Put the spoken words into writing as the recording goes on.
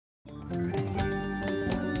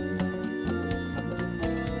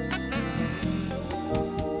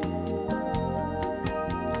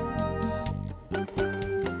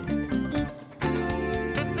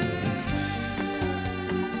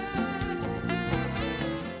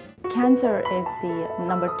Cancer is the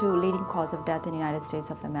 #2 leading cause of death in the United States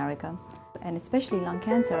of America, and especially lung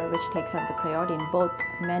cancer, which takes up the priority in both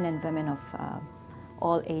men and women of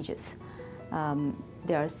all ages.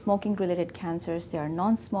 There are smoking-related cancers, there are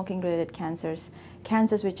non-smoking-related cancers,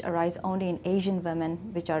 cancers which arise only in Asian women,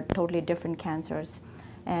 which are totally different cancers,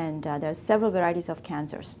 and there are several varieties of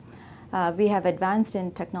cancers. We have advanced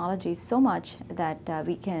in technology so much that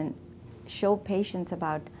we can show patients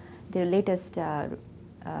about their latest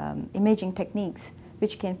imaging techniques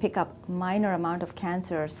which can pick up minor amount of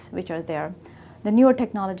cancers which are there. The newer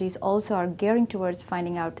technologies also are gearing towards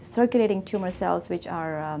finding out circulating tumor cells which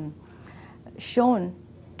are shown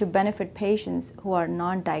to benefit patients who are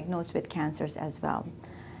non-diagnosed with cancers as well.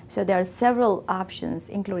 So there are several options,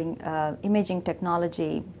 including imaging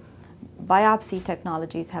technology. Biopsy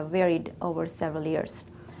technologies have varied over several years,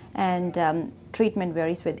 and treatment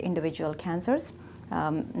varies with individual cancers.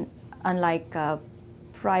 Unlike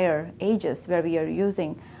prior ages where we are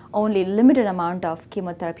using only limited amount of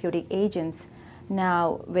chemotherapeutic agents,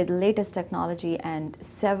 now with latest technology and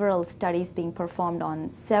several studies being performed on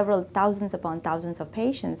several thousands upon thousands of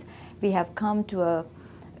patients, we have come to a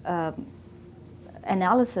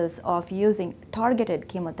analysis of using targeted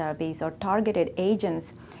chemotherapies or targeted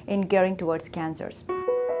agents in gearing towards cancers.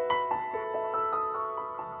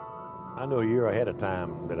 I knew a year ahead of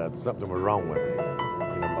time that something was wrong with me.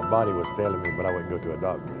 My body was telling me, but I wouldn't go to a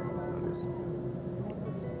doctor.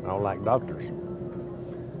 I don't like doctors.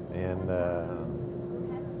 And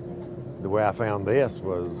the way I found this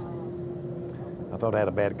was, I thought I had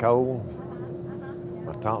a bad cold.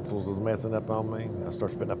 My tonsils was messing up on me. I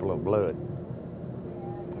started spitting up a little blood.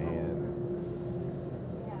 And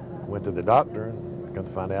went to the doctor and come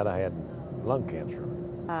to find out I had lung cancer.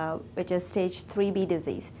 Which is stage 3B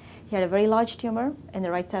disease. He had a very large tumor in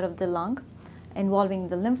the right side of the lung, involving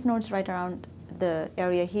the lymph nodes right around the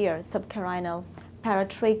area here, subcarinal,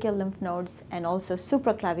 paratracheal lymph nodes, and also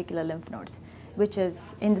supraclavicular lymph nodes, which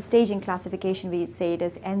is, in the staging classification, we say it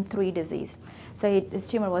is N3 disease. So his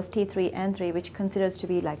tumor was T3, N3, which considers to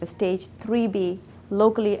be like a stage 3B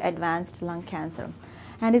locally advanced lung cancer.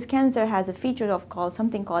 And his cancer has a feature of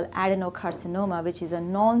something called adenocarcinoma, which is a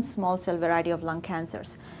non-small cell variety of lung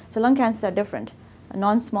cancers. So lung cancers are different.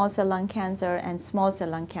 Non-small cell lung cancer and small cell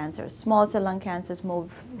lung cancer. Small cell lung cancers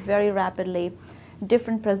move very rapidly,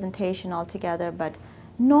 different presentation altogether, but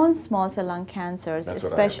non-small cell lung cancers,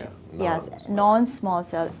 especially, yes, non-small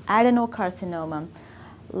cell adenocarcinoma,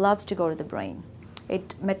 loves to go to the brain.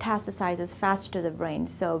 It metastasizes faster to the brain.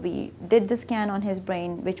 So we did the scan on his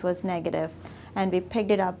brain, which was negative, and we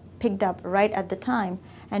picked up right at the time,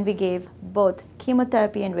 and we gave both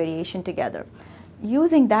chemotherapy and radiation together.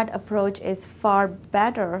 Using that approach is far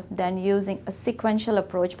better than using a sequential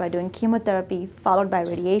approach by doing chemotherapy followed by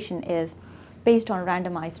radiation is based on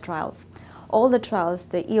randomized trials. All the trials,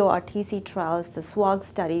 the EORTC trials, the SWOG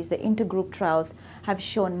studies, the intergroup trials have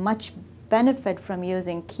shown much benefit from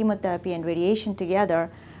using chemotherapy and radiation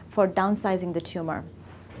together for downsizing the tumor.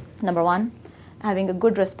 Number one, having a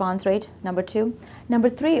good response rate. Number two. Number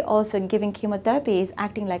three, also giving chemotherapy is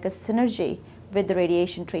acting like a synergy with the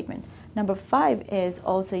radiation treatment. Number five is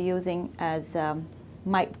also using as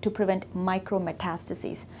to prevent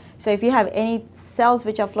micrometastases. So if you have any cells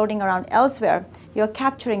which are floating around elsewhere, you're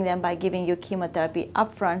capturing them by giving you chemotherapy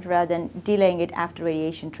upfront rather than delaying it after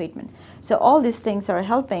radiation treatment. So all these things are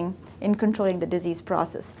helping in controlling the disease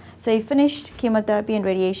process. So he finished chemotherapy and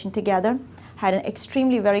radiation together, had an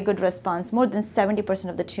extremely very good response. More than 70%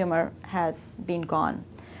 of the tumor has been gone.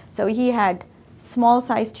 So he had small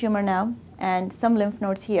sized tumor now and some lymph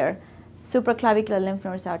nodes here. Supraclavicular lymph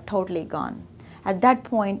nodes are totally gone. At that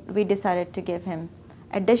point, we decided to give him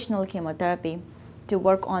additional chemotherapy to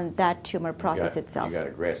work on that tumor process itself. You got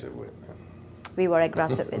aggressive with me. We were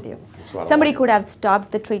aggressive with you. Somebody could have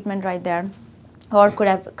stopped the treatment right there or could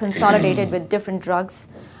have consolidated with different drugs,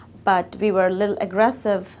 but we were a little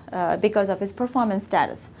aggressive because of his performance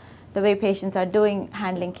status. The way patients are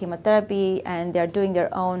handling chemotherapy, and they're doing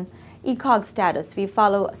their own ECOG status. We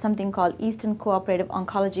follow something called Eastern Cooperative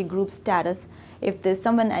Oncology Group status. If there's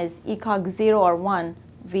someone as ECOG 0 or 1,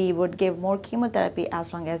 we would give more chemotherapy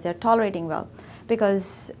as long as they're tolerating well.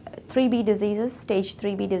 Because 3B diseases, stage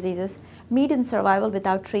 3B diseases, median survival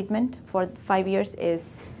without treatment for 5 years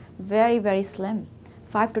is very, very slim.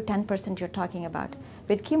 5 to 10% you're talking about.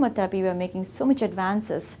 With chemotherapy, we're making so much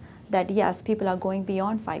advances that yes, people are going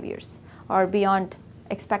beyond 5 years or beyond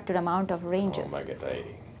expected amount of ranges. Oh, might get to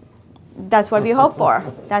 80. That's what we hope for.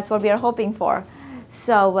 That's what we are hoping for.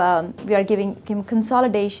 So we are giving him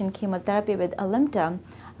consolidation chemotherapy with Alimta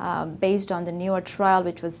based on the newer trial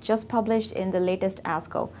which was just published in the latest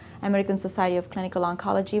ASCO, American Society of Clinical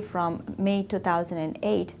Oncology, from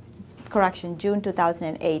June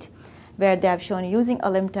 2008, where they have shown using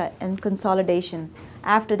Alimta in consolidation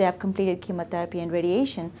after they have completed chemotherapy and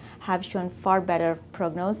radiation have shown far better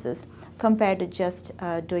prognosis compared to just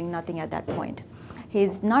doing nothing at that point. He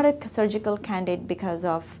is not a surgical candidate because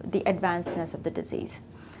of the advancedness of the disease.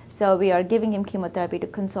 So we are giving him chemotherapy to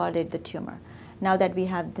consolidate the tumor. Now that we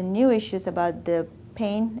have the new issues about the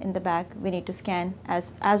pain in the back, we need to scan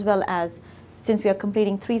as well as, since we are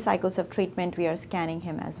completing 3 cycles of treatment, we are scanning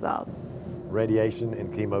him as well. Radiation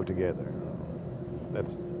and chemo together.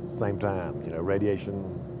 That's the same time, you know, radiation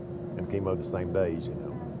and chemo the same days, you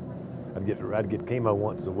know. I'd get chemo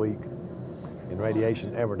once a week and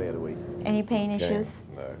radiation every day of the week. Any pain issues?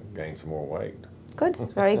 Gain some more weight. Good,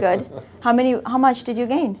 very good. How much did you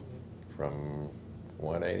gain? From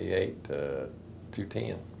 188 to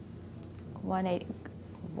 210. 180.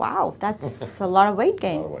 Wow, that's a lot of weight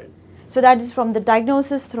gain. A lot of weight. So that is from the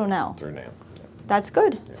diagnosis through now? Through now. Yeah. That's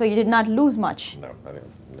good. Yeah. So you did not lose much? No, I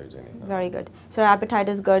didn't lose any. No. Very good. So your appetite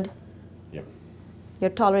is good? Yep. You're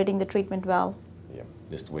tolerating the treatment well? Yep.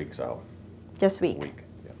 Just a week solid. Just week? Week,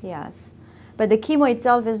 yeah. Yes. But the chemo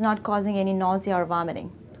itself is not causing any nausea or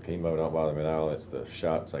vomiting? The chemo don't bother me at all. It's the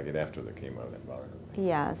shots I get after the chemo that bother me.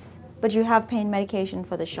 Yes. But you have pain medication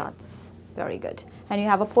for the shots. Very good. And you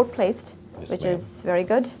have a port placed, Yes, which ma'am. is very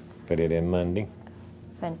good. Fit it in Monday.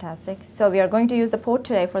 Fantastic. So we are going to use the port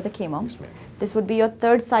today for the chemo. Yes, ma'am. This would be your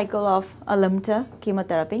 3rd cycle of Alimta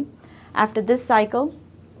chemotherapy. After this cycle,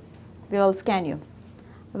 we will scan you.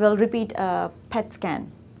 We'll repeat a PET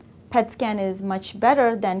scan. PET scan is much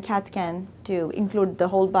better than CAT scan to include the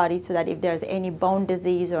whole body so that if there's any bone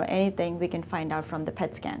disease or anything, we can find out from the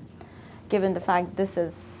PET scan. Given the fact this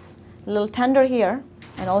is a little tender here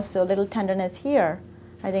and also a little tenderness here,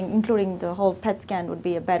 I think including the whole PET scan would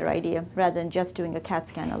be a better idea rather than just doing a CAT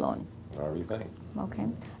scan alone. Whatever you think. Okay.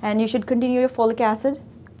 And you should continue your folic acid.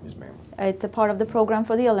 Yes, ma'am. It's a part of the program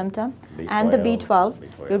for the Alimta B12, and the B12.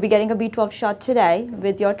 B12. You'll be getting a B12 shot today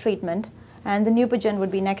with your treatment, and the Neupogen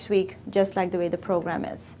would be next week, just like the way the program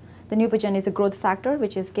is. The Neupogen is a growth factor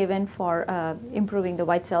which is given for improving the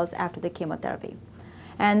white cells after the chemotherapy.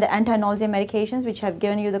 And the anti-nausea medications, which have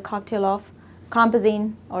given you the cocktail of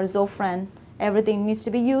Compazine or Zofran, everything needs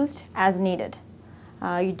to be used as needed.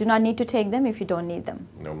 You do not need to take them if you don't need them.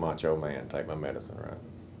 No macho man, take my medicine, right?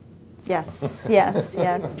 Yes, yes,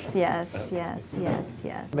 yes, yes, yes, yes,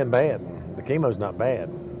 yes. It's been bad. The chemo's not bad.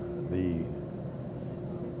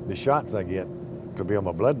 The shots I get to build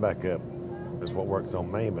my blood back up is what works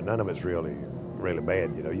on me, but none of it's really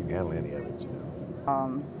bad. You know, you can handle any of it. You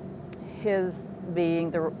know. His being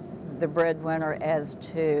the breadwinner as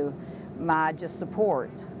to my just support.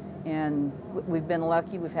 And we've been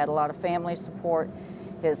lucky. We've had a lot of family support.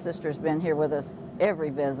 His sister's been here with us every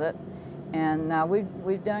visit, and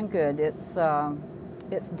we've done good. It's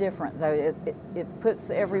different though. It puts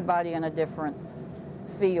everybody in a different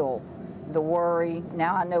feel. The worry.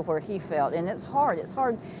 Now I know where he felt, and it's hard. It's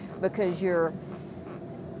hard because you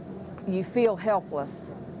feel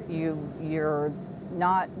helpless. You're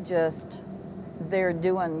not just there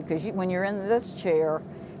doing, because when you're in this chair,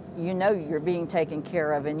 you know you're being taken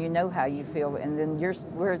care of and you know how you feel, and then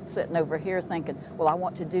we're sitting over here thinking, well, I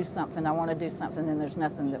want to do something, and there's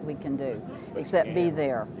nothing that we can do except be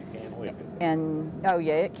there. You can whip it. And oh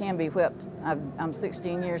yeah, it can be whipped. I'm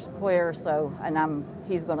 16 years clear, so, and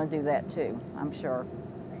he's going to do that too, I'm sure.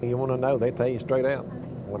 You want to know, they tell you straight out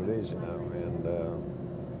what it is, you know. And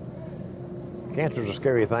cancer's a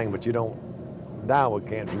scary thing, but you don't die with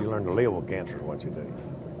cancer, you learn to live with cancer is what you do.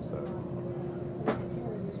 So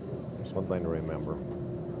that's one thing to remember.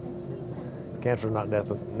 Cancer is not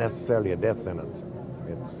necessarily a death sentence.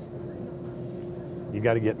 You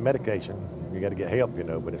got to get medication, you got to get help, you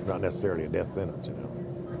know, but it's not necessarily a death sentence, you know.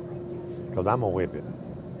 Because I'm going to whip it.